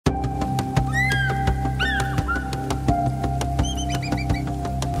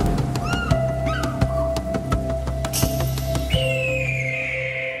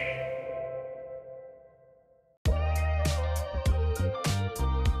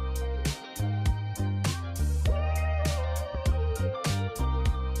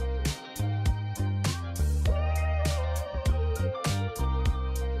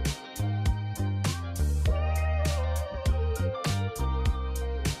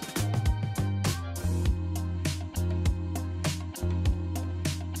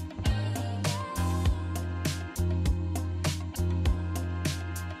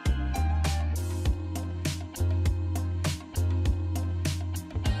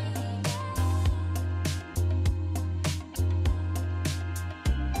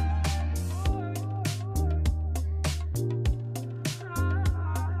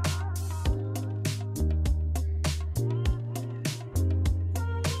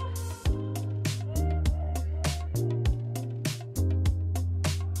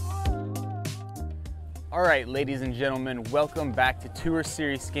All right, ladies and gentlemen, welcome back to Tour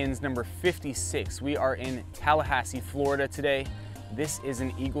Series Skins number 56. We are in Tallahassee, Florida today. This is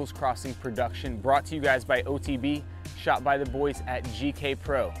an Eagles Crossing production brought to you guys by OTB, shot by the boys at GK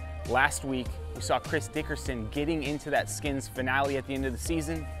Pro. Last week, we saw Dickerson getting into that Skins finale at the end of the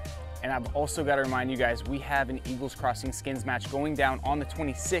season. And I've also got to remind you guys, we have an Eagles Crossing Skins match going down on the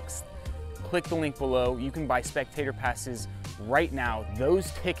 26th. Click the link below. You can buy spectator passes right now.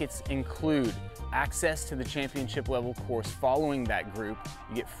 Those tickets include access to the championship level course following that group.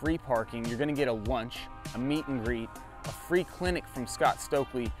 You get free parking. You're gonna get a lunch, a meet and greet, a free clinic from Scott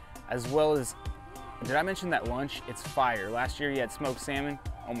Stokely, as well as, did I mention that lunch? It's fire. Last year you had smoked salmon.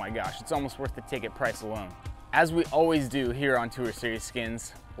 Oh my gosh, it's almost worth the ticket price alone. As we always do here on Tour Series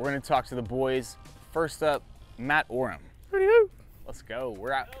Skins, we're gonna talk to the boys. First up, Matt Orum. Let's go.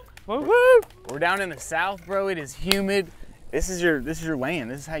 We're out. We're down in the south, bro. It is humid. This is your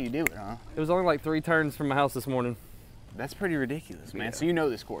land. This is how you do it, huh? It was only like 3 turns from my house this morning. That's pretty ridiculous, man. Yeah. So you know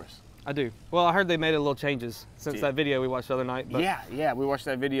this course? I do. Well, I heard they made a little changes since that video we watched the other night. But Yeah, we watched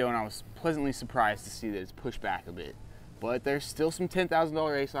that video and I was pleasantly surprised to see that it's pushed back a bit. But there's still some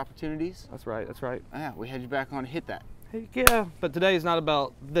 $10,000 ace opportunities. That's right, that's right. Yeah, we had you back on to hit that. Heck yeah, but today is not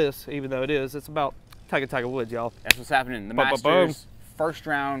about this, even though it is. It's about Tiger Woods, y'all. That's what's happening. The Masters first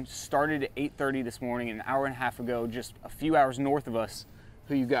round started at 8:30 this morning, an hour and a half ago, just a few hours north of us.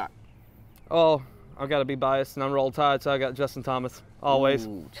 Who you got? Oh, I've got to be biased, and I'm Roll Tide, so I got Justin Thomas, always.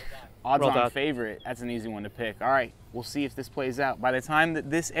 Ooh, odds on favorite. That's an easy one to pick. All right, we'll see if this plays out. By the time that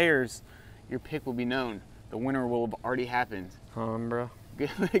this airs, your pick will be known. The winner will have already happened. Bro.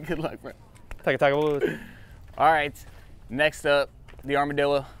 Good luck, bro. Tiger Woods. All right, next up, the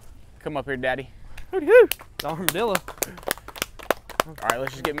armadillo. Come up here, daddy. The armadillo. All right,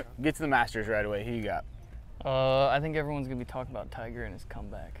 let's just get to the Masters right away. Who you got? I think everyone's gonna be talking about Tiger and his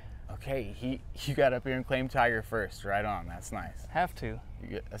comeback. Okay, you got up here and claimed Tiger first. Right on. That's nice. Have to.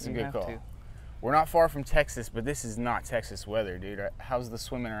 That's a good call. We're not far from Texas, but this is not Texas weather, dude. How's the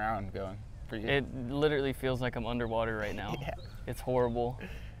swimming around going for you? It literally feels like I'm underwater right now. Yeah. It's horrible.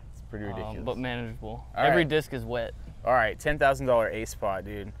 It's pretty ridiculous. But manageable. All Every right. disc is wet. All right, $10,000 ace spot,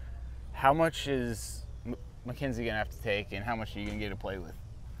 dude. How much is Mackenzie gonna have to take, and how much are you gonna get to play with?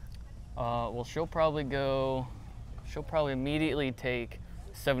 Well, she'll probably immediately take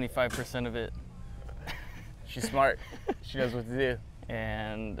 75% of it. She's smart. She knows what to do.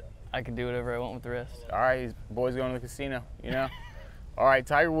 And I can do whatever I want with the rest. All right, boys going to the casino, you know? All right,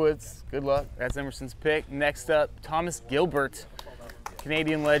 Tiger Woods, good luck. That's Emerson's pick. Next up, Thomas Gilbert,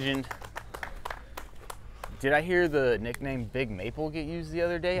 Canadian legend. Did I hear the nickname Big Maple get used the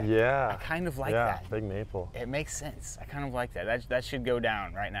other day? Yeah. I kind of like that. Yeah, Big Maple. It makes sense. I kind of like that. That should go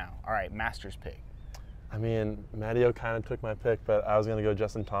down right now. All right, Masters pick. I mean, Matteo kind of took my pick, but I was going to go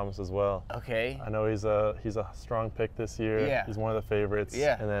Justin Thomas as well. Okay. I know he's a strong pick this year. Yeah. He's one of the favorites.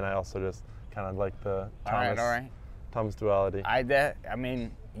 Yeah. And then I also just kind of like the Thomas, Thomas duality. I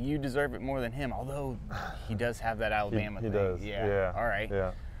mean, you deserve it more than him, although he does have that Alabama thing. He does. Yeah. All right.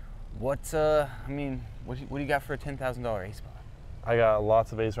 Yeah. What do you got for a $10,000 ace spot? I got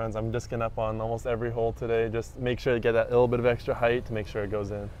lots of ace runs. I'm disking up on almost every hole today. Just make sure to get that little bit of extra height to make sure it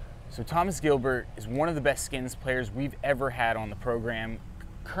goes in. So Thomas Gilbert is one of the best skins players we've ever had on the program.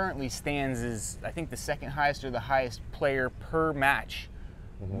 Currently stands as, I think, the second highest or the highest player per match.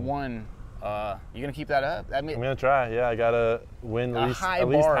 Won. You gonna keep that up? I mean, I'm gonna try. Yeah, I gotta win at least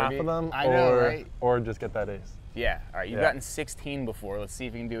half of them, I know, right? Or just get that ace. Yeah. All right. You've gotten 16 before. Let's see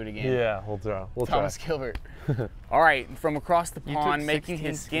if you can do it again. Yeah, we'll try. Thomas Gilbert. All right, from across the pond, making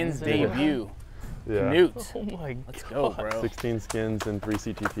his skins debut. Yeah. Knut. Oh my God. Let's go, bro. 16 skins and 3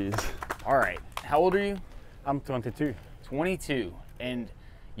 CTPs. All right. How old are you? I'm 22. 22. And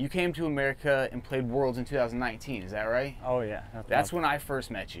you came to America and played Worlds in 2019, is that right? Oh yeah. That's when I first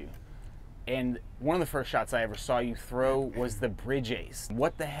met you. And one of the first shots I ever saw you throw was the bridge ace.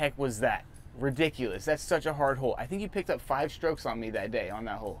 What the heck was that? Ridiculous. That's such a hard hole. I think you picked up 5 strokes on me that day on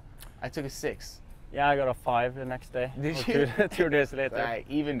that hole. I took a 6. Yeah, I got a 5 the next day. Did you? 2 days later. All right,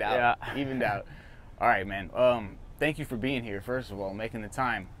 evened out. Yeah. Evened out. All right, man. Thank you for being here, first of all, making the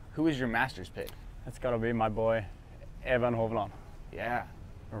time. Who is your Masters pick? It's gotta be my boy, Håland. Yeah.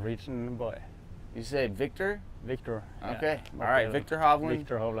 Norwegian boy. You said Victor? Victor. Okay. Yeah. All right, Victor Hovland.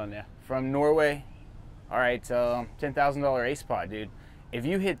 Victor Håland, yeah. From Norway. All right, $10,000 ace spot, dude. If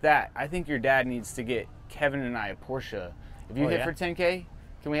you hit that, I think your dad needs to get Kevin and I a Porsche. If you hit for 10K,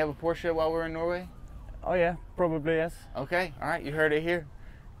 can we have a Porsche while we're in Norway? Oh yeah, probably yes. Okay. All right, you heard it here.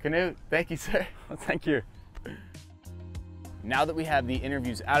 Knut, thank you, sir. Thank you. Now that we have the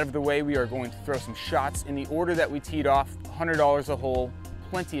interviews out of the way, we are going to throw some shots in the order that we teed off. $100 a hole,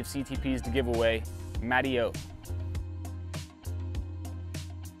 plenty of CTPs to give away. Matty-O.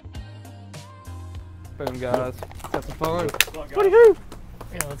 Boom, guys. Have some fun.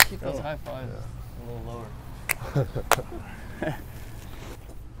 Yeah, let's keep those high fives a little lower.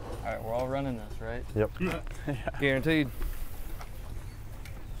 All right, we're all running this, right? Yep. Guaranteed.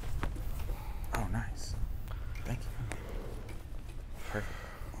 Oh, nice. Thank you. Perfect.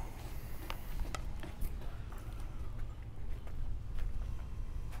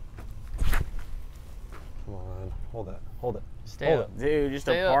 Come on. Hold it. Hold it. Stay Hold up. Dude, just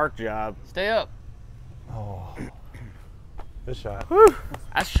Stay a up. park job. Stay up. Oh. Good shot.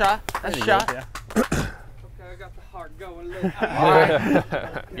 That's shot. That's shot. Yeah. Okay, I got the heart going. All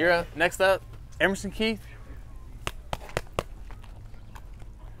right. You're up. Next up, Emerson Keith.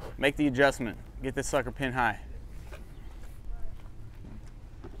 Make the adjustment. Get this sucker pin high.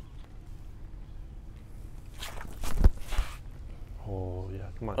 Oh, yeah.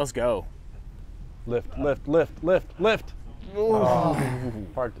 Come on. Let's go. Lift, lift, lift, lift, lift. Oh,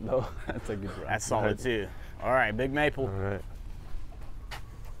 parked it though. That's a good run. That's solid too. All right, Big Maple. All right.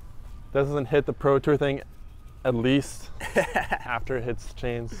 Doesn't hit the Pro Tour thing at least after it hits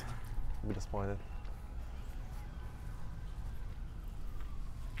chains. I'll be disappointed.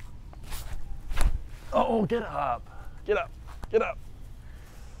 Oh, get up. Get up. Get up.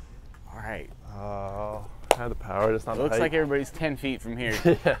 All right. Oh, I have the power, just not the Looks height. like everybody's 10 feet from here.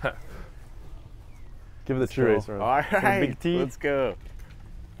 Yeah. Give it the true race run. All right, big T. let's go.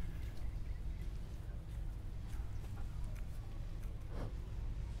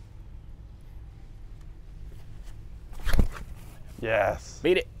 Yes.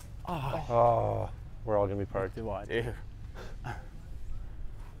 Beat it. Oh, we're all gonna be parked. Too wide. Dude.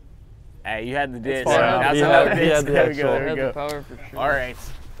 Hey, you had the ditch. far out. That's He another had- he ditch. had the There we actual- go. I There we had the go. power for sure. All right,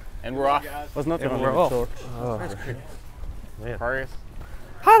 and we're off. Was not Yeah, on we're the off. short. Oh, Progress. Progress.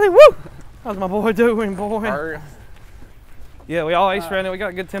 Holly, woo! How's my boy doing, boy? Progress. Yeah, we all ace ran it. We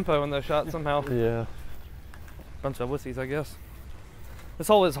got good tempo in those shots somehow. yeah. Bunch of wussies, I guess. This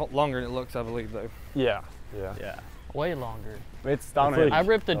hole is longer than it looks, I believe, though. Yeah. Yeah. Yeah. Way longer. It's downhill. like- I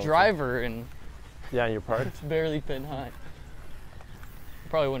ripped the Oh, okay. driver and Yeah, and you're parked. it's barely pin high.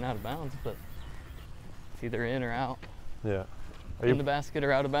 Probably went out of bounds, but it's either in or out. Yeah. Are In the you basket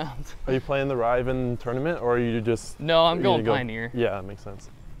or out of bounds. are you playing the Riven tournament or are you just? No, I'm you're going gonna go- Pioneer. Yeah, that makes sense.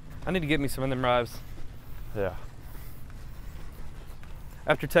 I need to get me some of them rives. Yeah.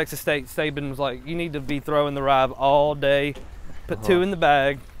 After Texas State, Saban was like, you need to be throwing the rive all day. Put 2 in the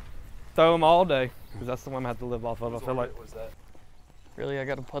bag. Throw them all day. Because that's the one I have to live off of, I feel like. Really, I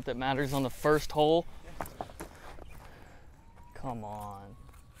got a putt that matters on the first hole? Come on.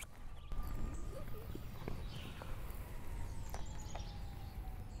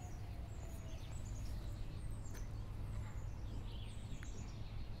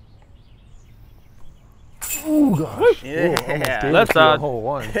 Oh gosh. Yeah. Left side. Hole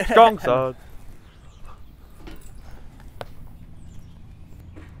one. Strong side.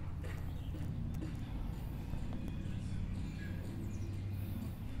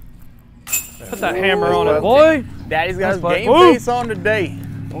 Put that hammer on it, boy. Daddy's got his That's game fun. face on today.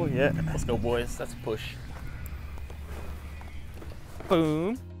 Oh yeah. Let's go, boys. That's a push.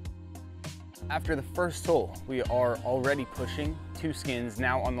 Boom. After the first hole, we are already pushing 2 skins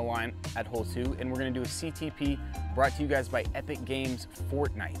now on the line at hole 2, and we're gonna do a CTP brought to you guys by Epic Games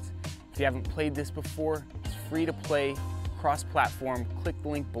Fortnite. If you haven't played this before, it's free to play, cross-platform. Click the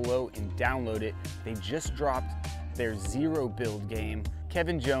link below and download it. They just dropped their zero build game.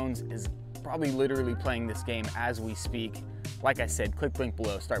 Kevin Jones is probably literally playing this game as we speak. Like I said, click the link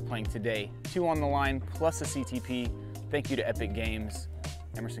below, start playing today. 2 on the line plus a CTP. Thank you to Epic Games.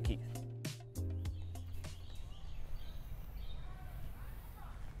 Emerson Keith.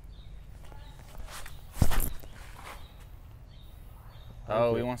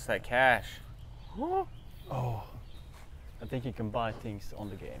 Oh, he wants that cash. Oh. I think you can buy things on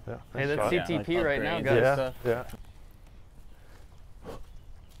the game. Yeah. Hey, nice that's shot. Yeah, CTP like right now, upgrades. guys. Yeah. Yeah.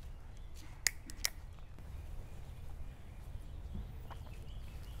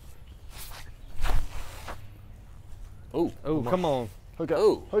 Ooh, Oh, come on. Hook up.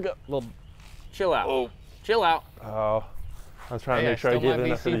 ooh, Hook up. Little chill out. Chill out. Oh. I was trying to Hey, make sure I still gave might it be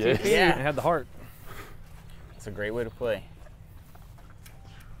enough for the CTP. ace. it Yeah, had the heart. it's a great way to play.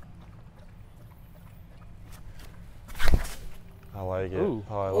 I like it. Ooh.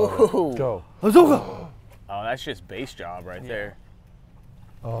 Oh, I love Ooh. it. Go. Bazooka. Oh, that's just base job right there.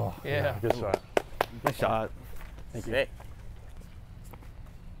 Oh. Yeah. Good shot. Nice shot. Sick.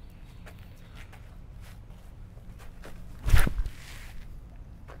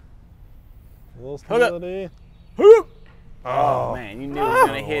 A little Hook up. stability. Hook Oh man, you knew it was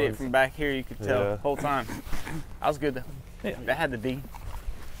gonna hit it from back here. You could tell the whole time. That was good though. Yeah. That had the D.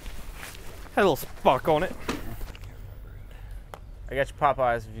 Had a little spark on it. I got your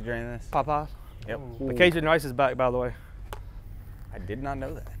Popeyes if you drain this. Popeyes. Yep. The Cajun rice is back, by the way. I did not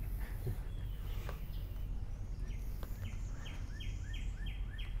know that.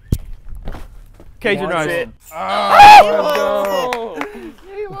 Cajun rice. It. Oh,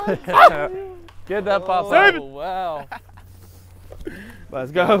 Get that Popeye. Save it. Wow.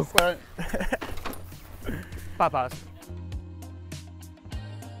 Let's go. Popeyes.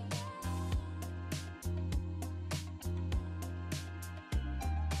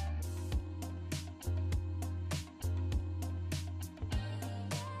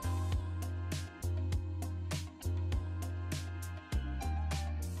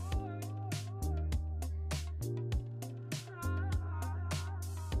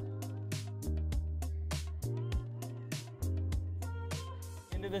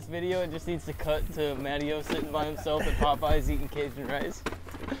 Into this video, it just needs to cut to Matteo sitting by himself at Popeyes eating Cajun rice.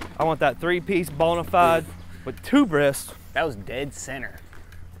 I want that 3-piece bona fide with 2 breasts. That was dead center.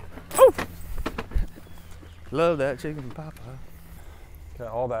 Ooh. Love that chicken from Popeye. Got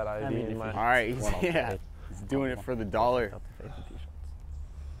all that ID in my. All right, he's doing it for the dollar.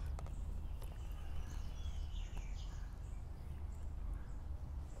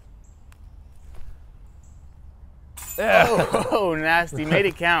 Oh, nasty. Made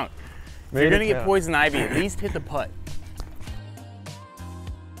it count. If you're going to get poison ivy, at least hit the putt.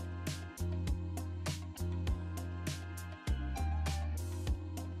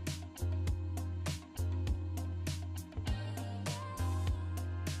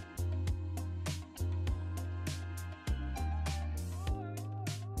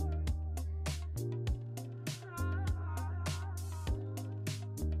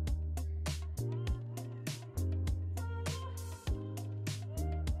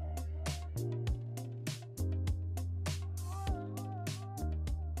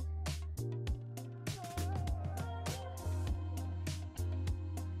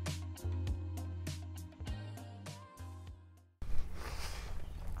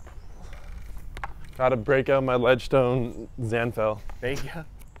 Gotta break out my ledgestone Zanfell. There you go.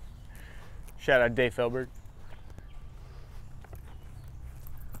 Shout out Dave Felberg.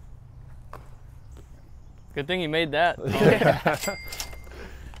 Good thing you made that.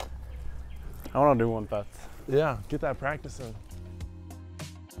 I want to do one putt. Yeah, get that practice in.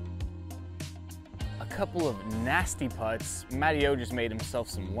 A couple of nasty putts. Matteo just made himself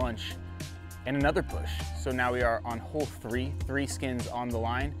some lunch and another push. So now we are on hole 3, 3 skins on the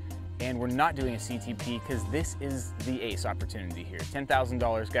line. And we're not doing a CTP because this is the ace opportunity here.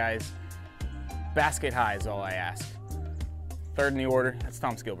 $10,000, guys. Basket high is all I ask. Third in the order, that's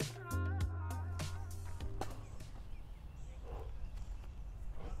Thomas Gilbert.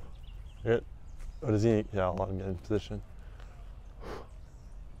 Good. Oh, does he? Yeah, I'll let him get in position.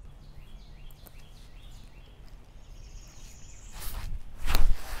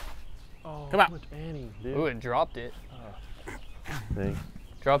 Oh, come on. Much Annie, dude. Ooh, it dropped it. Dang.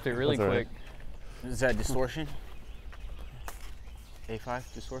 Dropped it really That's all quick. Is that distortion?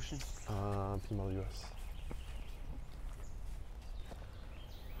 A5 distortion? PMLUS.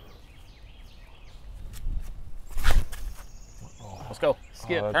 Let's go.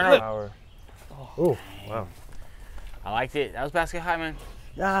 Skip. Oh, Turn that's it. power. Oh, wow. I liked it. That was basket high, man.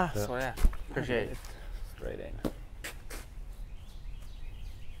 Yeah. So yeah, appreciate it. Straight in.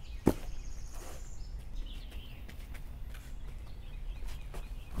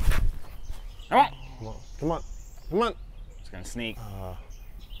 Come on. Come on. Come on. Come on. It's gonna sneak. Oh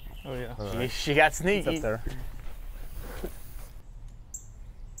yeah. She got It's sneaky. up there.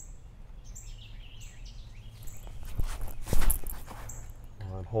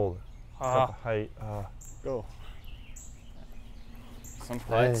 Come on, hold it. Got the height. Go. Some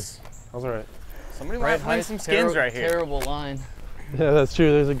putts. That was all right. Somebody might find some skins right here. Terrible line. Yeah, that's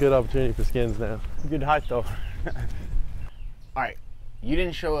true. There's a good opportunity for skins now. Good height though. All right, you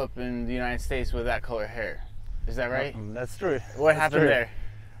didn't show up in the United States with that color hair. Is that right? That's true. What That's happened true. there?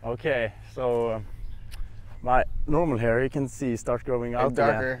 Okay, so my normal hair you can see start growing out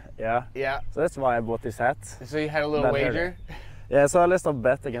darker. again. Yeah. Yeah. So that's why I bought this hat. So you had a little That hair. wager? Yeah, so I lost a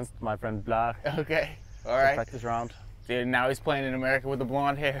bet against my friend Blair. Okay. All The right. practice round. Dude, now he's playing in America with the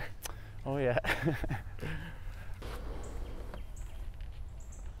blonde hair. Oh yeah.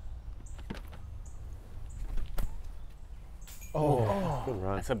 Oh, good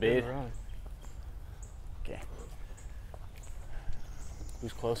run. That's a bid. Good run. Okay.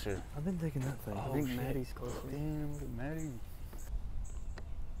 Who's closer? I've been thinking that thing. Oh, I think shit. Maddie's closer. Damn, look at Maddie.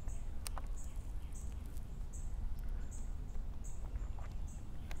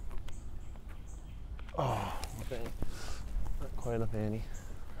 thing. Not quite a fanny.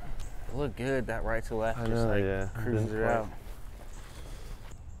 Look good, that right to left. I just know, like yeah. cruises Didn't it quite. out.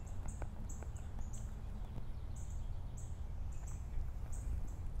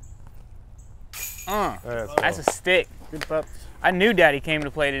 That's a stick. Good putt. I knew Daddy came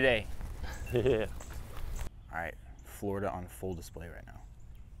to play today. Yeah. All right, Florida on full display right now.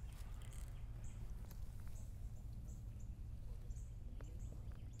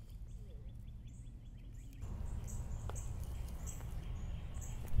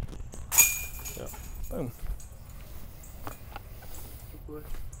 Boom.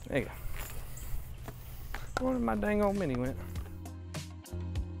 There you go. Where did my dang old mini went?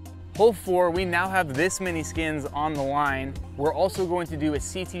 Hole 4, we now have this many skins on the line. We're also going to do a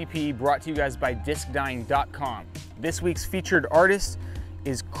CTP brought to you guys by discdying.com. This week's featured artist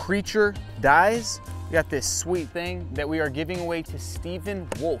is Creature Dies. We got this sweet thing that we are giving away to Stephen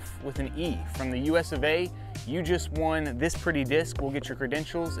Wolf with an E from the US of A. You just won this pretty disc. We'll get your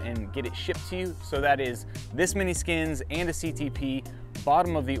credentials and get it shipped to you. So that is this many skins and a CTP.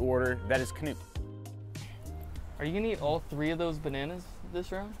 Bottom of the order, that is Knut. Are you gonna eat all 3 of those bananas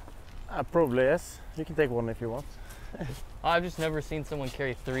this round? Probably yes. You can take one if you want. I've just never seen someone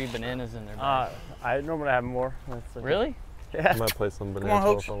carry 3 bananas in their bag. I normally have more. That's okay. Really? Yeah. I might play some on, banana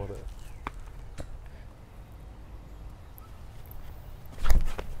Hoach. telephone with it.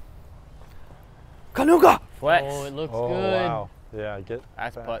 Kanuga! Flex. Oh, it looks Oh, good. wow. Yeah, get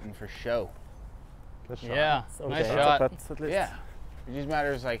That's back. putting for show. Good shot. Yeah, It's okay. nice It's a shot. putt at least. Yeah. It just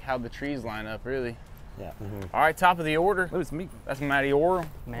matters like how the trees line up, really. Yeah. All right, top of the order. That was me. That's Matty Orum.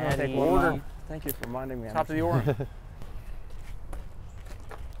 I'll Maddie. take one Order. now. Thank you for reminding me. Top of the Orum.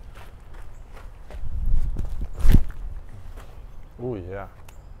 Oh yeah.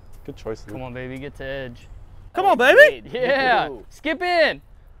 Good choice, Luke. Come on, baby, get to edge. Come on, baby! Yeah, Ooh. skip in.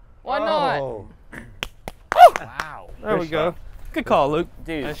 Why not? Oh, Wow. There we Good go. shot. Good call, Luke.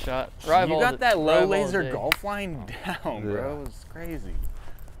 Dude, Nice shot. you Rival got that low rival laser day. golf line down, bro. Yeah. It's crazy.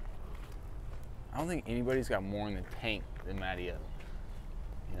 I don't think anybody's got more in the tank than Matty O.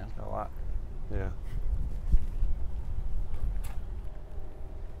 You know? a lot. Yeah.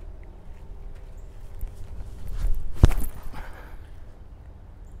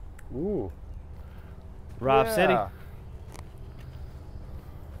 Ooh. Rob City. Yeah.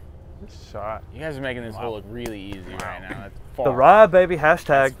 Good shot. You guys are making this hole look really easy right now. That's far. The ride, baby. That's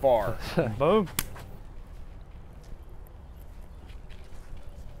Hashtag. far. Boom.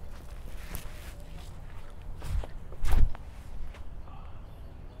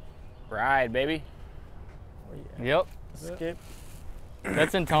 Ride, baby. Yep, Skip.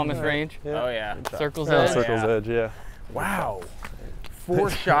 that's in Thomas range. Oh, yeah. Circles Yeah, edge. circle's Yeah. edge, yeah. Wow. 4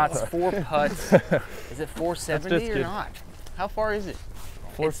 shots, 4 putts. Is it 470 just or good. not? How far is it?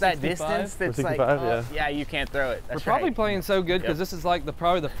 It's that 465? distance that's like, 465, yeah, you can't throw it. We're That's probably right. playing so good because Yep. this is like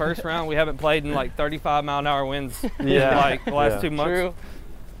probably the first round we haven't played in like 35-mile-an-hour winds in Yeah. like the last Yeah. 2 months. True.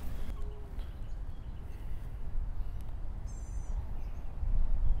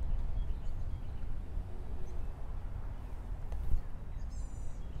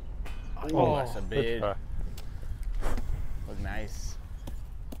 Oh, that's a Good bid. try. Look nice.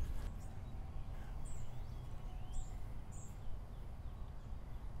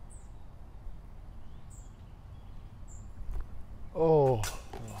 Oh.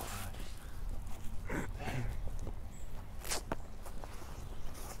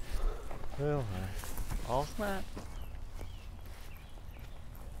 Well, All snap.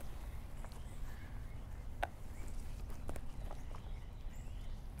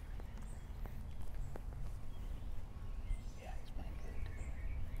 Yeah, he's playing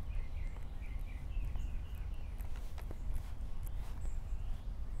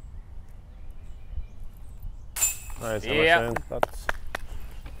good. nice, Yeah. Emerson. That's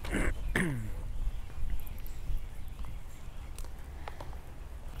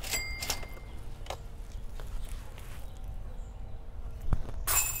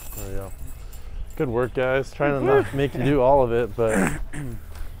There we go. Good work, guys. Trying to not make you do all of it, but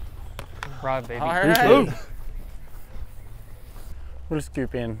Ride, baby. All right. we'll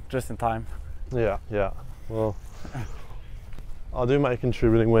scoop in just in time. yeah, yeah. Well, I'll do my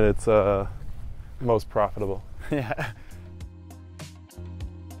contributing when it's most profitable. Yeah.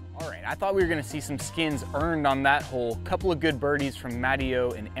 All right, I thought we were gonna see some skins earned on that hole. Couple of good birdies from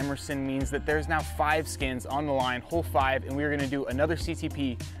Matty-O and Emerson means that there's now 5 skins on the line, hole 5, and we're gonna do another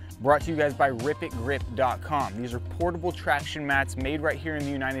CTP brought to you guys by RipitGrip.com. These are portable traction mats made right here in the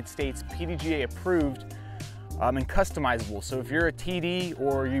United States, PDGA approved and customizable. So if you're a TD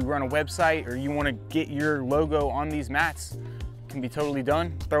or you run a website or you wanna get your logo on these mats, it can be totally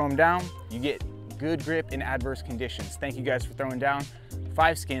done. Throw them down, you get good grip in adverse conditions. Thank you guys for throwing down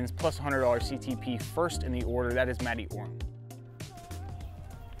 5 skins plus $100 CTP first in the order. That is Matty Orum.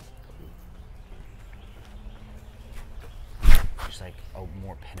 Just like a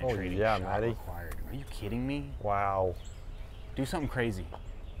more penetrating shot Matty. required. Are you kidding me? Wow. Do something crazy.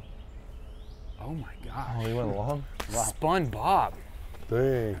 Oh my gosh. Oh, he went long? Wow. Spun Bob.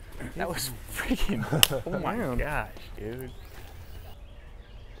 Dang. That was freaking, oh my gosh, dude.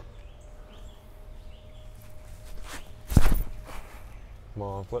 Come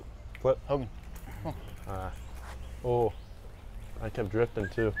on, flip, flip. Hogan, come on. Oh, I kept drifting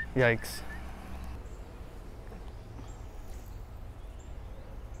too. Yikes.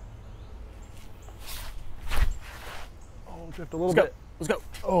 Oh, drift a little Let's bit. go, let's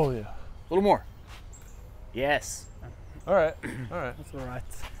go. Oh yeah. A little more. Yes. All right, all right. That's all right.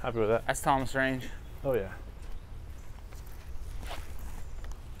 Happy with that. That's Thomas range. Oh yeah.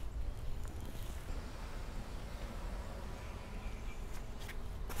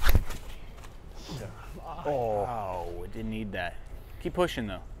 Oh, it didn't need that. Keep pushing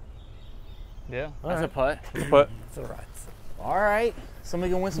though. Yeah. That's a putt. But That's all right. All right.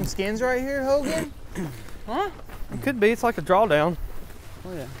 Somebody gonna win some skins right here, Hogan? Huh? It could be. It's like a drawdown.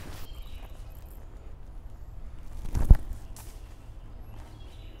 Oh yeah.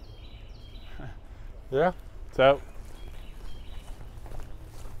 yeah, it's out.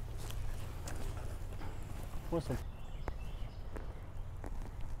 What's some?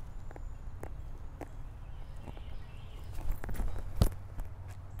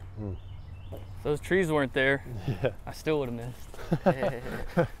 If those trees weren't there, Yeah. I still would have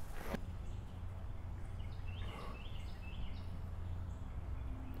missed.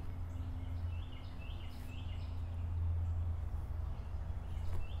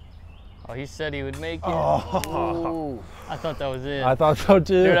 Oh, he said he would make it. Oh. I thought that was in. I thought so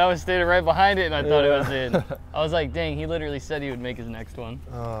too. Dude, I was standing right behind it and I thought it was in. I was like, dang, he literally said he would make his next one.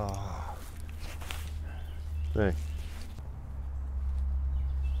 Oh. Dang.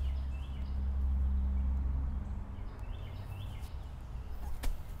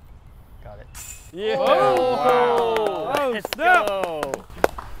 Got it. Yeah. Wow. Oh, Let's snap. go.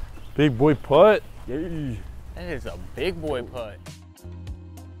 Big boy putt. That is a big boy putt.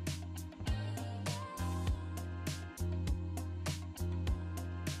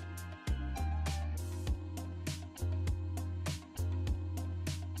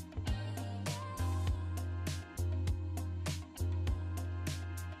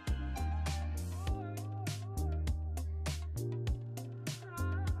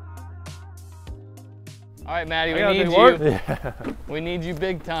 All right, Maddie, I we gotta need do you. work. Yeah. We need you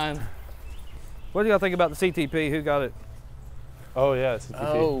big time. What do y'all think about the CTP? Who got it? Oh yeah, it's CTP.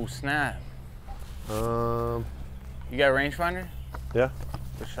 Oh, snap. You got a rangefinder? Yeah.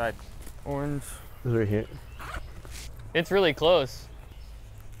 Which side? Orange. It's right here. It's really close.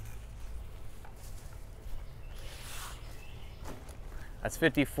 That's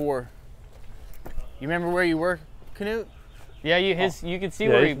 54. You remember where you were, Knut? Yeah, you can see Yeah,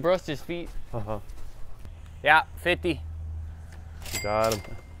 where you he can- brushed his feet. Yeah, 50. Got him.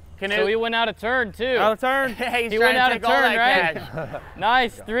 Knut. So he went out of turn too. Out of turn. Hey, he's He trying went to out take of all turn, that right? cash.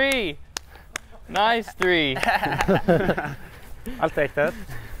 Nice three. Nice three. I'll take that.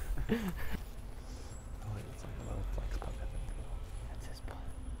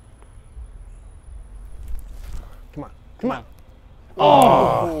 Come on. Come on.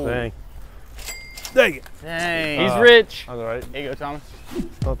 Oh, Dang. Dang it. dang. He's rich. That's all right. Here you go, Thomas.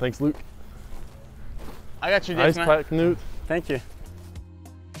 Oh, thanks, Luke. I got your Nice disc, man. putt, Knut. Thank you.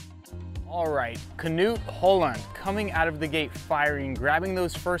 All right, Knut Håland coming out of the gate firing, grabbing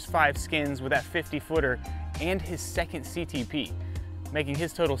those first 5 skins with that 50-footer and his second CTP, making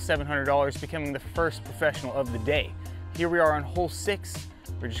his total $700, becoming the first professional of the day. Here we are on hole 6.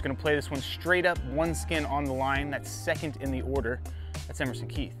 We're just gonna play this one straight up, 1 skin on the line. That's second in the order. That's Emerson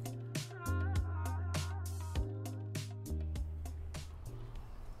Keith.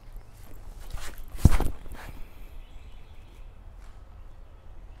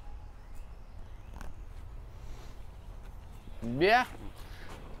 Yeah.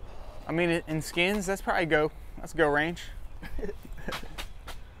 I mean, in skins, that's probably go. That's go range.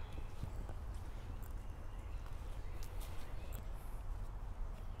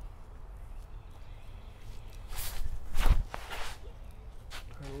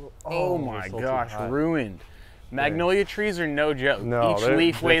 Oh my still too gosh, high. ruined. Magnolia trees are no joke. No, Each they're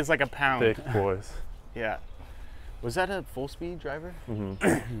leaf weighs like a pound. Thick boys. Yeah. Was that a full speed driver?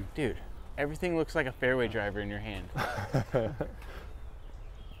 Mm-hmm. Dude, everything looks like a fairway driver in your hand.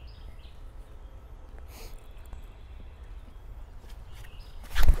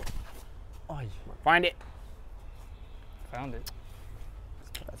 Oh Find it. Found it.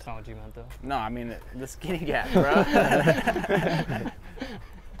 That's not what you meant, though. No, I mean the skinny gap, bro.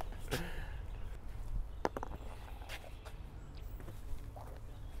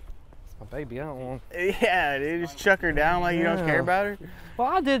 My baby, I don't want. Yeah, dude, just chuck her down like you don't care about her. Well,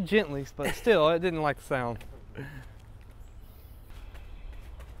 I did gently, but still, it didn't like the sound.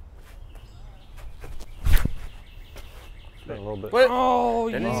 A little bit. What? Oh,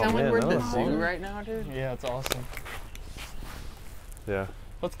 Doesn't it yeah. sound like man, we're at that the was zoo fun. right now, dude? Yeah, it's awesome. Yeah.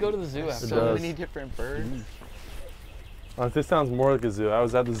 Let's go to the zoo after. So does. many different birds. This sounds more like a zoo. I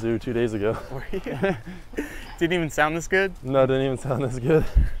was at the zoo 2 days ago. Were you? Didn't even sound this good. No, it didn't even sound as good.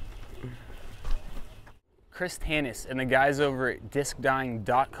 Chris Tannis and the guys over at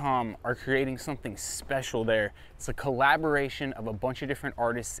discdying.com are creating something special there. It's a collaboration of a bunch of different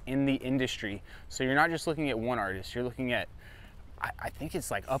artists in the industry. So you're not just looking at one artist, you're looking at, I think it's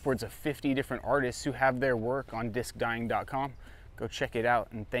like upwards of 50 different artists who have their work on discdying.com. Go check it out,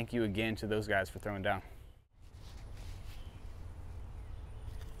 and thank you again to those guys for throwing down.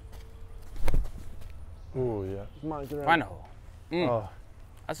 Ooh, yeah. Come on, get around. Find a hole. Oh,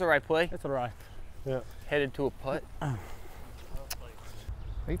 That's the right play. That's all right. yeah. Headed to a putt. Are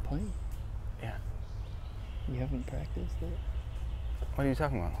you playing? Yeah. You haven't practiced it? What are you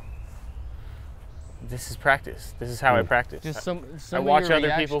talking about? This is practice. This is how I practice. Just some I of watch your other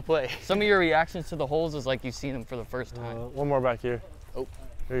reaction- people play. Some of your reactions to the holes is like you've seen them for the first time. One more back here. Oh.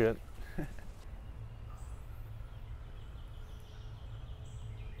 You're good.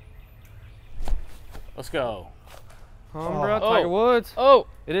 Let's go. Bro, Tiger Woods. Oh!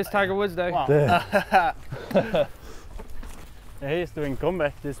 It is Tiger Woods Day. Wow. Damn. Yeah, he's doing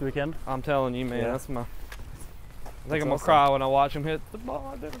comeback this weekend. I'm telling you, man, Yeah. that's my. I think I'm gonna awesome. cry when I watch him hit the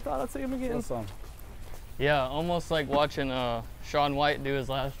ball. I never thought I'd see him again. Awesome. Yeah, almost like watching Shaun White do his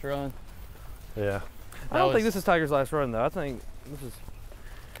last run. Yeah. I don't That think was- this is Tiger's last run though. I think this is.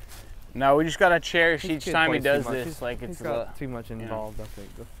 No, we just gotta cherish this each kid time he plays too does much. this. He's- Like he's it's got too much involved. I think.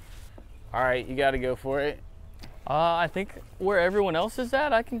 all right. You gotta go for it. I think where everyone else is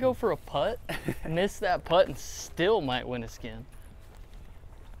at, I can go for a putt, miss that putt, and still might win a skin.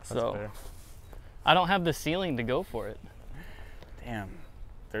 That's So fair. I don't have the ceiling to go for it. Damn,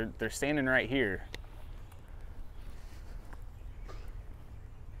 they're standing right here.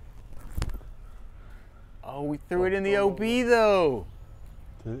 Oh, we threw it in the OB though.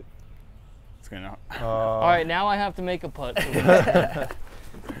 Did it? It's gonna. All right, now I have to make a putt.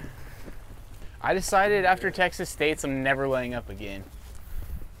 I decided after Texas State's I'm never laying up again.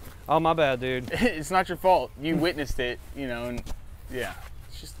 Oh my bad, dude. It's not your fault. You witnessed it, you know, and yeah.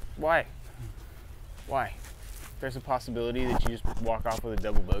 It's just why? Why? There's a possibility that you just walk off with a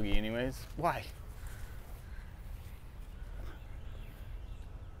double bogey anyways. Why?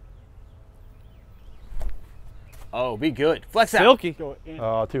 Oh, be good. Flex out. Silky. Go in.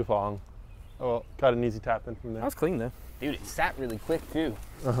 Oh, too long. Oh, well, got an easy tap in from That there. was clean though. Dude, it sat really quick too.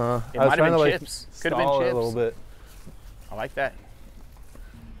 Uh-huh. It I was might have trying been to chips. Could have been stall it chips. a little bit. I like that.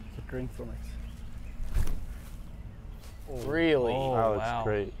 It's a drink for me. Really? Oh, That was wow.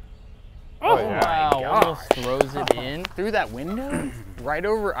 great. Oh, yeah. Wow, my almost gosh. throws it in. Through that window? Right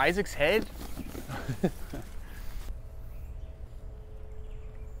over Isaac's head?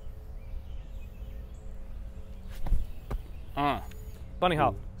 Bunny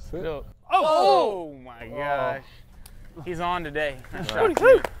hop. Sit. No. Oh, my gosh. He's on today. Nice shot.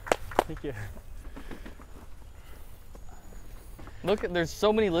 Thank you. Look, there's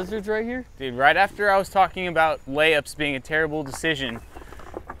so many lizards right here. Dude, right after I was talking about layups being a terrible decision,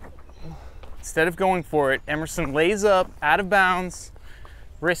 instead of going for it, Emerson lays up out of bounds,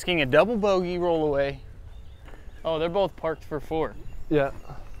 risking a double bogey roll away. Oh, they're both parked for 4. Yeah.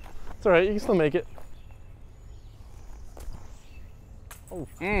 It's all right. You can still make it.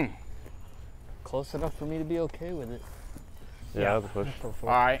 Close enough for me to be okay with it. Yeah, that's a push. All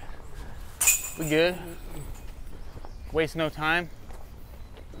right. We good? Waste no time.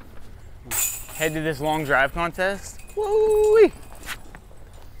 Head to this long drive contest. Woo-wee.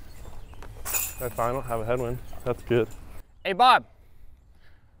 That's fine. I don't have a headwind. That's good. Hey, Bob.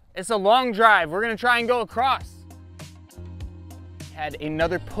 It's a long drive. We're going to try and go across. Had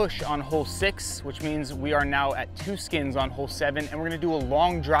another push on hole 6, which means we are now at 2 skins on hole 7, and we're going to do a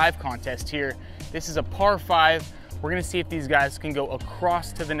long drive contest here. This is a par 5. We're going to see if these guys can go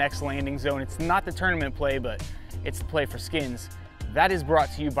across to the next landing zone. It's not the tournament play, but it's the play for skins. That is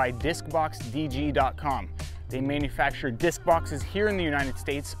brought to you by discboxdg.com. They manufacture disc boxes here in the United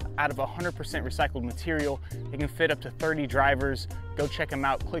States out of 100% recycled material. They can fit up to 30 drivers. Go check them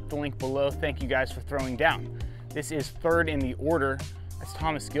out. Click the link below. Thank you guys for throwing down. This is 3rd in the order. That's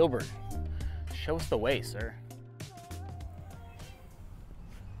Thomas Gilbert. Show us the way, sir.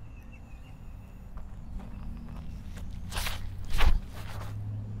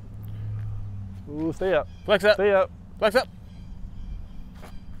 Ooh, stay up. Flex up. Stay up. Flex up.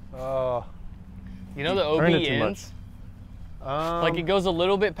 Oh. You know the OB Turned it too ends? much. Like it goes a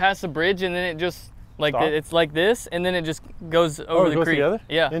little bit past the bridge and then it just, like Stop? it's like this and then it just goes over it the goes creek. together?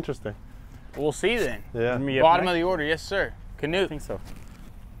 Yeah. Interesting. We'll see then. Yeah. Me up Bottom next? of the order, yes, sir. Knut. I think so.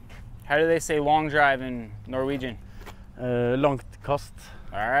 How do they say long drive in Norwegian? Langt kast.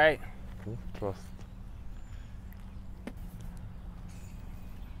 All right. Trust.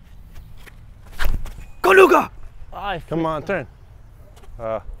 Go, Luca! Come on, turn.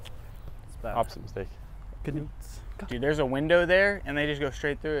 It's bad. Opposite mistake. Knut. Dude, there's a window there, and they just go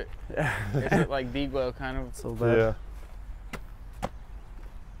straight through it. Is it like D-glow kind of? So bad. Yeah.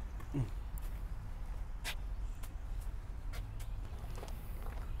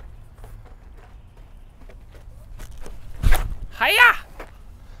 Hiya!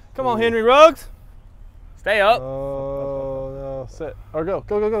 Come on, Henry Ruggs. Stay up. Oh, no. Sit. Or go.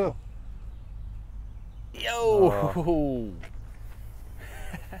 Go, go, go, go. Yo.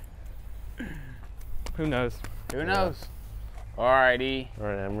 Who knows? Who knows? Alrighty. All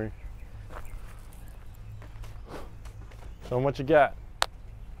right, Emery. Show them what you got.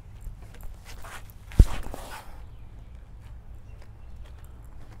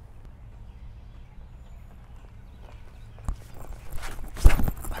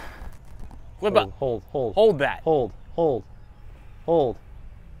 Flip up. Hold, hold, Hold that. hold, hold, hold.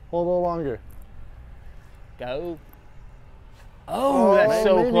 Hold a little longer. Go. Oh, that's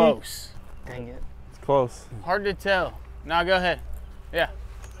so maybe. close. Dang it. It's close. Hard to tell. Now go ahead. Yeah.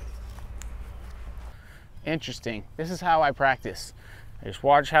 Interesting. This is how I practice. I just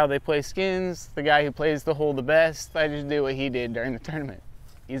watch how they play skins. The guy who plays the hole the best, I just do what he did during the tournament.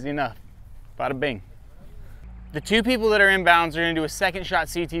 Easy enough. Bada bing. The two people that are inbounds are going to do a second shot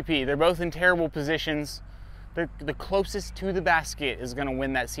CTP. They're both in terrible positions. The closest to the basket is going to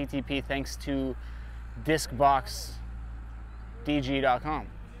win that CTP thanks to discboxdg.com.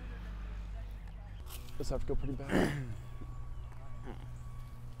 This have to go pretty bad.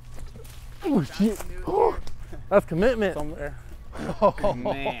 Oh, shit. Oh, that's commitment. Somewhere.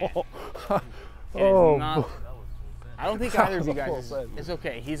 Man. It Oh, is not, I don't think either of you That guys was is, a full it's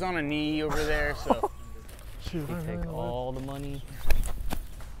okay. He's on a knee over there, so shoot. You take all the money.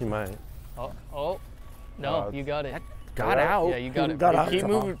 You might. Oh. No, Oh, you got it. got out. Yeah, you got it. Got bro. out. Keep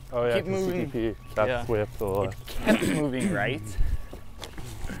moving. Oh, yeah, Keep it's moving. CTP. That's Yeah. way up to the left. Kept moving right.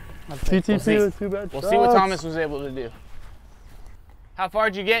 CTP see. was too bad. We'll see what Thomas was able to do. How far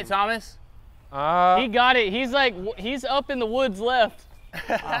did you get, Thomas? He got it. He's like, he's up in the woods left.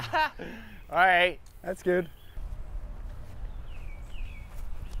 All right. That's good.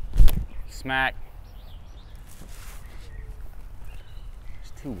 Smack.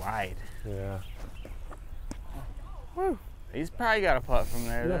 It's too wide. Yeah. He's probably got a putt from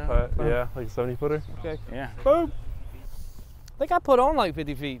there, Yeah, though. but, yeah, like a 70 footer. Okay. Yeah. Boom. I think I put on like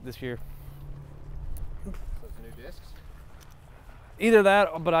 50 feet this year. Either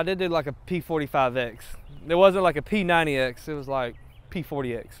that, but I did do like a P45X. It wasn't like a P90X. It was like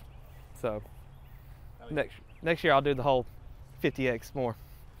P40X. So next year I'll do the whole 50X more.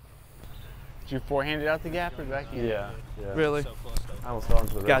 Did you forehand it out the gap or back in? Yeah. Yeah. Really? I almost fell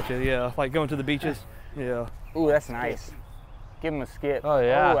into the rim. Gotcha. Yeah, like going to the beaches. Yeah. Ooh, that's nice. Give him a skip. Oh,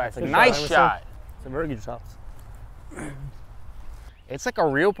 yeah. Oh, that's a Good nice shot, shot. It's a very good shot. It's like a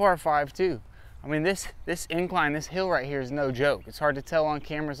real par 5 too. I mean, this incline, this hill right here is no joke. It's hard to tell on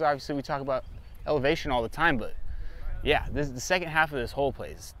cameras. Obviously, we talk about elevation all the time, but yeah, the second half of this hole play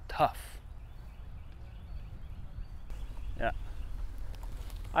is tough. Yeah.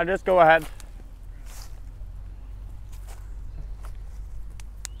 I'll just go ahead.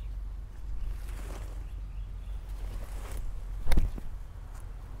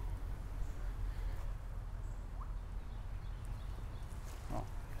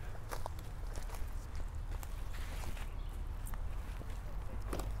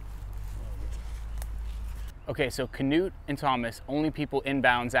 Okay, so Knut and Thomas, only people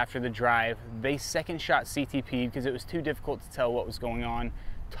inbounds after the drive. They second shot CTP'd because it was too difficult to tell what was going on.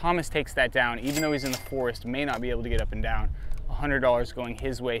 Thomas takes that down, even though he's in the forest, may not be able to get up and down. $100 going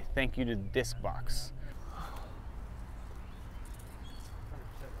his way. Thank you to Disc Box.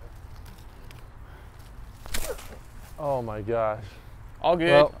 Oh my gosh. All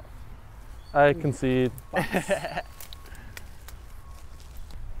good. Well, I concede.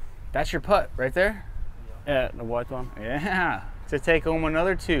 That's your putt right there. Yeah, the white one. Yeah, to take home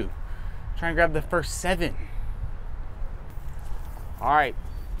another 2. Try and grab the first 7. All right.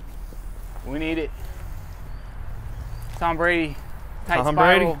 We need it. Tom Brady. Tight Tom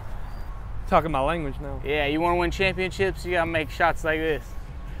spiral. Brady. Talking my language now. Yeah, you want to win championships, you got to make shots like this.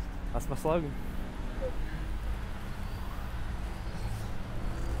 That's my slogan.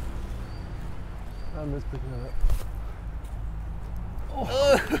 I missed picking that up.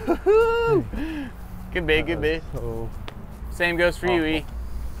 Oh. Good bid, good bid. So Same goes for you, E.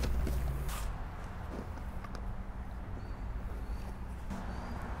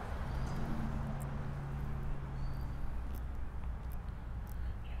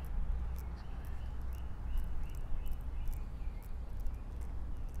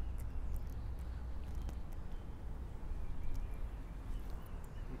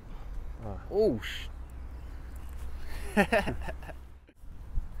 Oh,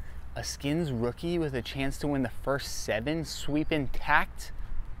 a Skins rookie with a chance to win the first 7 sweep intact.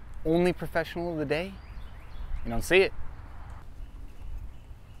 Only professional of the day. You don't see it.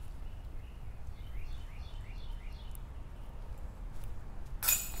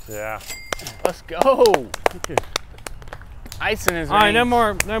 yeah. Let's go. Ice in his All right,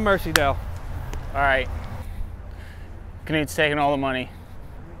 veins. no mercy, Dale. All right. Knut's taking all the money.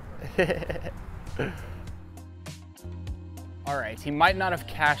 All right, he might not have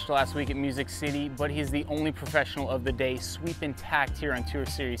cashed last week at Music City, but he's the only professional of the day sweep intact here on Tour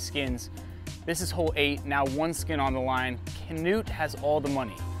Series Skins. This is hole 8, now 1 skin on the line. Knut has all the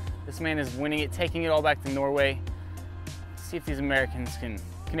money. This man is winning it, taking it all back to Norway. Let's see if these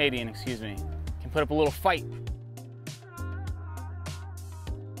Canadian, excuse me, can put up a little fight.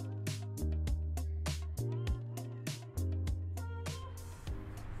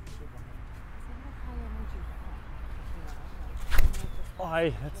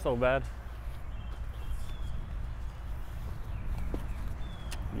 Why? That's so bad.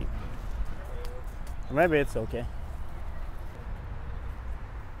 Maybe it's okay.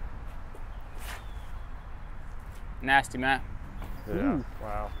 Nasty, Matt. Yeah. Ooh.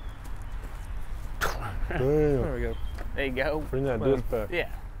 Wow. There Damn. we go. There you go. Bring that Well, disc back. Yeah.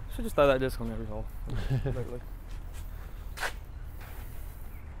 Should just throw that disc on every hole. Lately.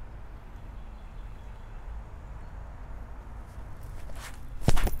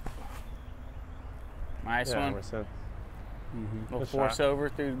 Nice Yeah, one. Emerson. Little Good force shot. over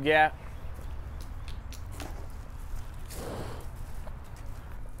through the gap.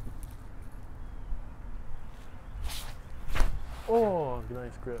 Oh,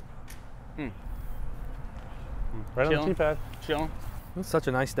 nice grip. Hmm. Right on Chilling. the T-pad. Chilling. It's such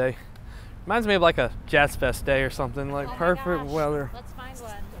a nice day. Reminds me of like a Jazz Fest day or something, like Oh my perfect gosh, weather. Let's find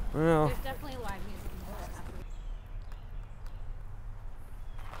one. Yeah. There's definitely live music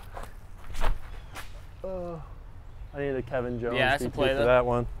in I need a Kevin Jones. Yeah, that's a DT play, for though. that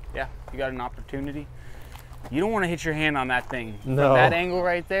one. Yeah, you got an opportunity. You don't want to hit your hand on that thing. No. From that angle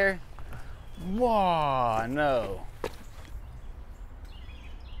right there. Whoa, no.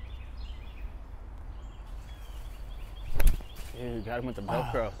 Dude, got him with the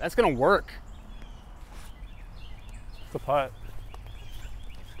Velcro. That's gonna work. It's a putt.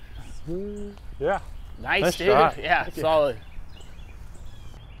 Smooth. Yeah. Nice, Nice dude. shot. Yeah, Thank you. solid.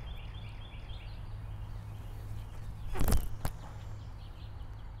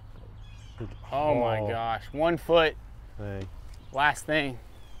 Oh my gosh, 1 foot. Dang. Last thing.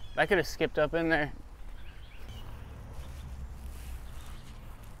 That could have skipped up in there.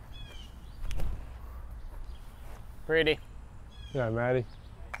 Pretty. Yeah, Maddie.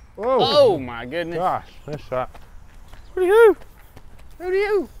 Oh my goodness. Gosh, nice shot. Who do you? Who do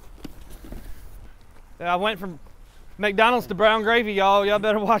you? Yeah, I went from McDonald's to brown gravy, y'all. Y'all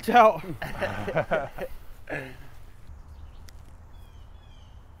better watch out.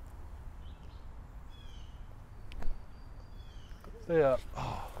 Stay up.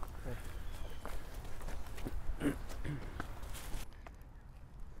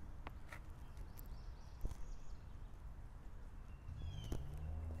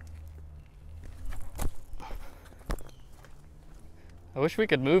 I wish we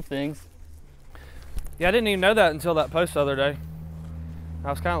could move things. Yeah, I didn't even know that until that post the other day. I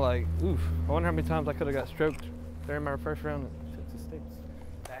was kind of like, oof, I wonder how many times I could have got stroked during my first round at 50 States.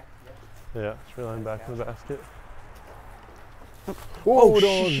 Yeah, it's reeling back in the basket. Oh,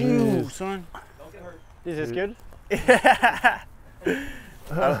 shoot, son. This is good.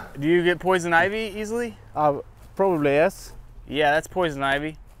 Do you get poison ivy easily? Probably yes. Yeah, that's poison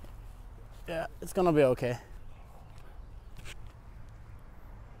ivy. Yeah, it's gonna be okay.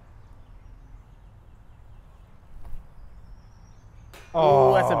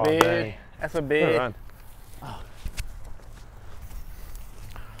 Oh, that's a bid. dang. That's a Good bid. run.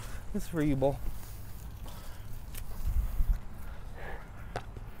 This is for you, Bull.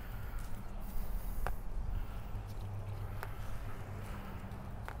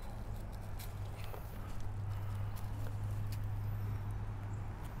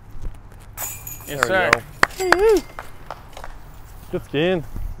 Yes, There sir. we go. Good skin.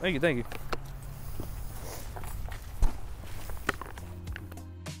 Thank you, thank you.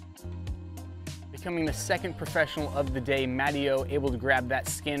 Becoming the second professional of the day, Matteo able to grab that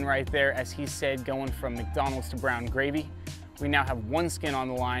skin right there, as he said, going from McDonald's to brown gravy. We now have one skin on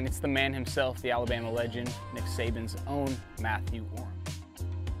the line. It's the man himself, the Alabama legend, Nick Saban's own Matthew Orum.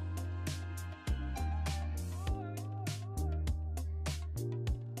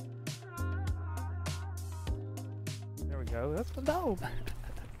 There we go. That's the dog.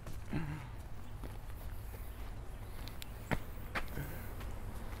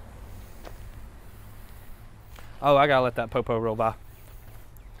 Oh, I gotta let that popo roll by.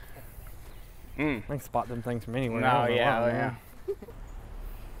 I can spot them things from anywhere. No, yeah.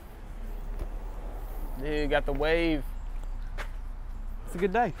 Dude, got the wave. It's a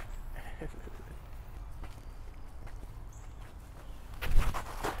good day.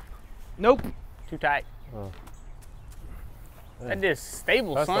 Nope. Too tight. Oh. That is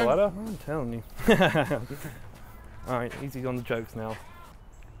stable, That's son. I'm telling you. All right, easy on the jokes now.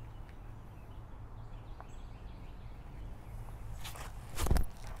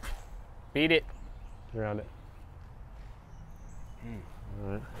 Beat it. Get around it.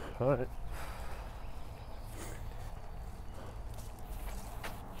 All right. All right.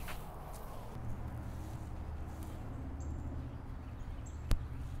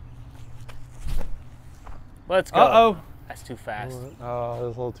 Let's go. Uh-oh. That's too fast. Oh, that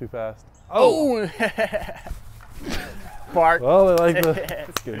was a little too fast. Oh! Bart. Well, I like the.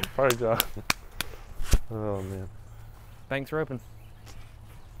 That's good. Party job. Oh man. Banks are open.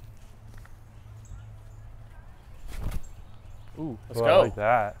 Ooh. Let's Oh, go. I like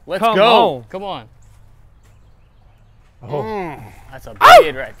that. Let's Come go. on. Come on. Oh. That's a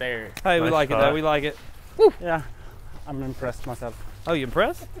bid right there. Hey, we Nice like it shot. though. We like it. Yeah, I'm impressed myself. Oh, you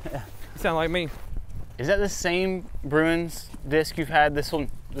impressed? Yeah. You sound like me. Is that the same Bruins disc you've had this whole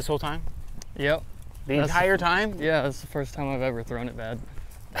time? Yep. The That's- entire time? Yeah, that's the first time I've ever thrown it bad.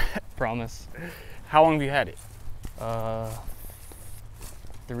 Promise. How long have you had it?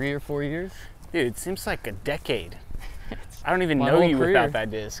 3 or 4 years. Dude, it seems like a decade. I don't even my know whole you career. without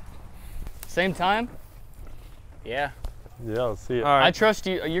that disc. Same time. Yeah. Yeah, let's see it. All right. I trust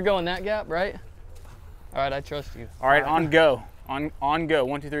you. You're going that gap, right? All right, I trust you. All right, on go. On go.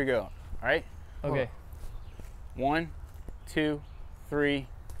 1, 2, 3, go. All right? Okay. 1, 2, 3,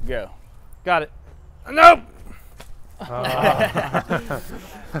 go. Got it. Nope. Oh,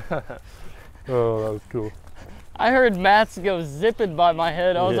 that was cool. I heard Matt's go zipping by my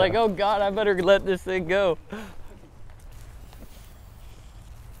head. I was Yeah. like, oh God, I better let this thing go.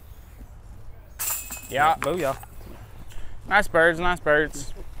 Yeah. Booyah. Nice birds, nice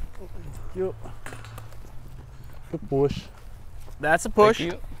birds. Good push. That's a push.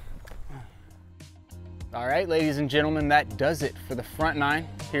 Thank you. All right, ladies and gentlemen, that does it for the front nine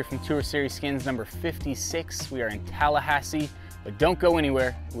here from Tour Series Skins number 56. We are in Tallahassee, but don't go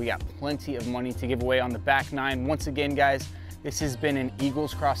anywhere. We got plenty of money to give away on the back nine. Once again, guys, this has been an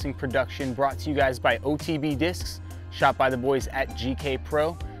Eagles Crossing production brought to you guys by OTB Discs, shot by the boys at GK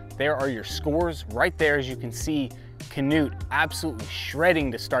Pro. There are your scores right there. As you can see, Knut absolutely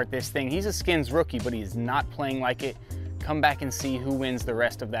shredding to start this thing. He's a Skins rookie, but he is not playing like it. Come back and see who wins the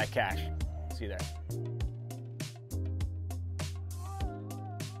rest of that cash. See you there.